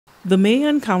The mayor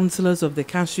and councillors of the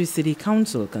Castries City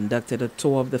Council conducted a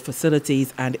tour of the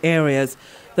facilities and areas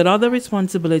that are the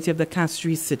responsibility of the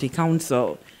Castries City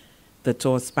Council. The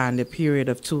tour spanned a period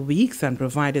of 2 weeks and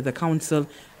provided the council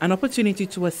an opportunity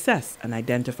to assess and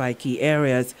identify key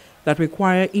areas that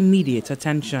require immediate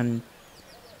attention.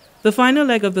 The final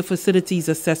leg of the facilities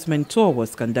assessment tour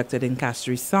was conducted in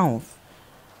Castries South.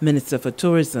 Minister for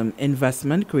Tourism,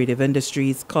 Investment, Creative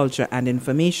Industries, Culture and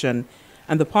Information,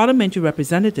 and the parliamentary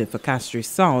representative for Castries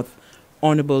South,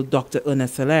 Honourable Dr.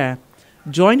 Ernest Hilaire,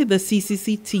 joined the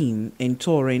CCC team in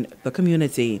touring the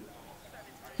community.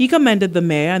 He commended the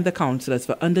mayor and the councillors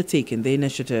for undertaking the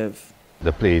initiative.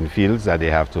 The playing fields that they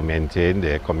have to maintain,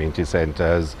 their community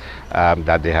centres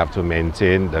that they have to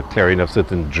maintain, the clearing of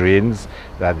certain drains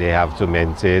that they have to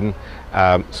maintain.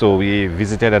 So we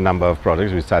visited a number of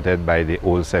projects. We started by the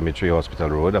old cemetery Hospital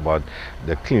Road, about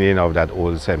the cleaning of that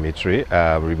old cemetery,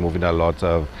 removing a lot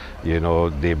of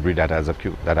debris that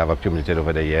have accumulated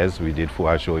over the years. We did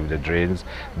floor showing the drains,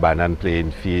 Bannan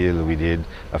playing field. We did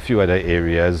a few other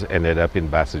areas, ended up in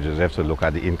Basse Joseph to look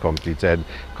at the incompleted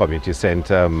community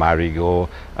centre, Marigot,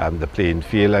 the playing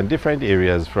field, and different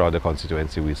areas throughout the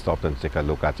constituency. We stopped and take a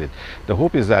look at it. The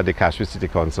hope is that the Castries City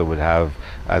Council would have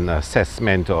an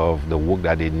assessment of the work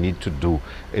that they need to do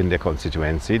in the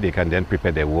constituency. They can then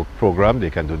prepare their work program,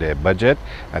 they can do their budget,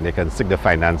 and they can seek the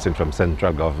financing from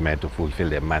central government to fulfill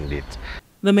their mandate.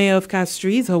 The mayor of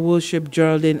Castries, Her Worship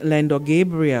Geraldine Lendo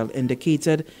Gabriel,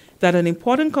 indicated that an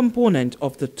important component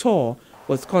of the tour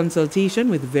was consultation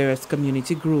with various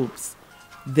community groups.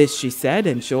 This, she said,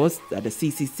 ensures that the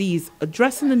CCC is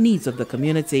addressing the needs of the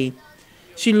community.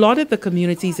 She lauded the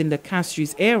communities in the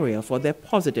Castries area for their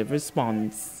positive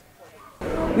response.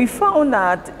 We found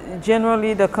that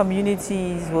generally the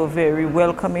communities were very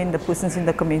welcoming, the persons in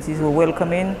the communities were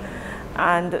welcoming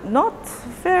and not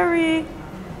very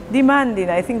demanding.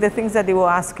 I think the things that they were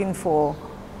asking for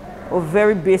were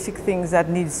very basic things that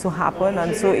needs to happen,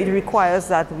 and so it requires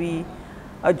that we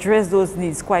address those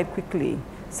needs quite quickly.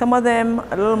 Some of them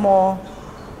a little more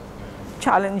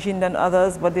challenging than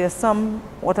others, but there are some,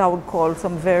 what I would call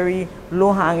some very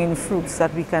low-hanging fruits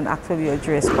that we can actually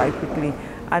address quite quickly,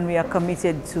 and we are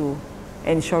committed to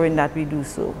ensuring that we do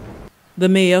so. The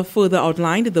mayor further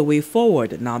outlined the way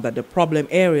forward now that the problem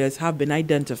areas have been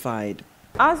identified.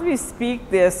 As we speak,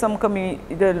 there's some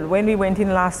when we went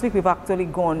in last week, we've actually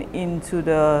gone into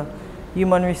the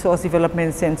Human Resource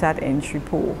Development Center at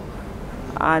Entrepot,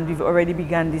 and we've already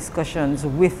begun discussions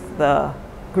with the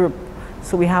group.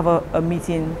 So we have a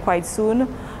meeting quite soon.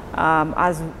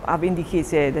 As I've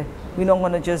indicated, we're not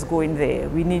going to just go in there.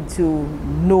 We need to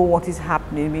know what is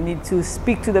happening. We need to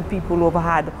speak to the people who have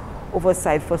had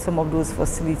oversight for some of those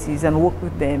facilities and work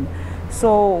with them.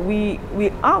 So we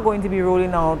are going to be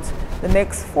rolling out, the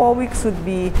next 4 weeks would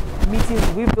be meetings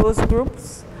with those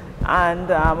groups, and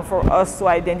for us to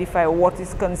identify what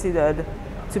is considered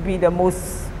to be the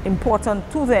most important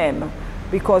to them,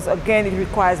 because again it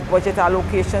requires budget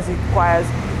allocations, it requires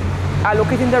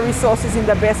allocating the resources in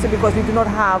the best way, because we do not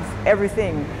have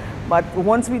everything. But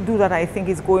once we do that, I think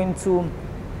it's going to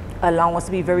allow us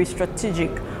to be very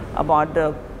strategic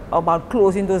about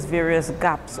closing those various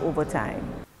gaps over time.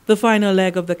 The final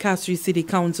leg of the Castries City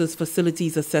Council's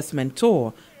Facilities Assessment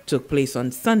Tour took place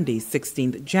on Sunday,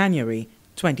 16th January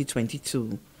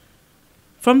 2022.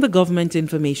 From the Government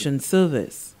Information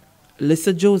Service,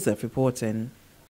 Lucia reporting.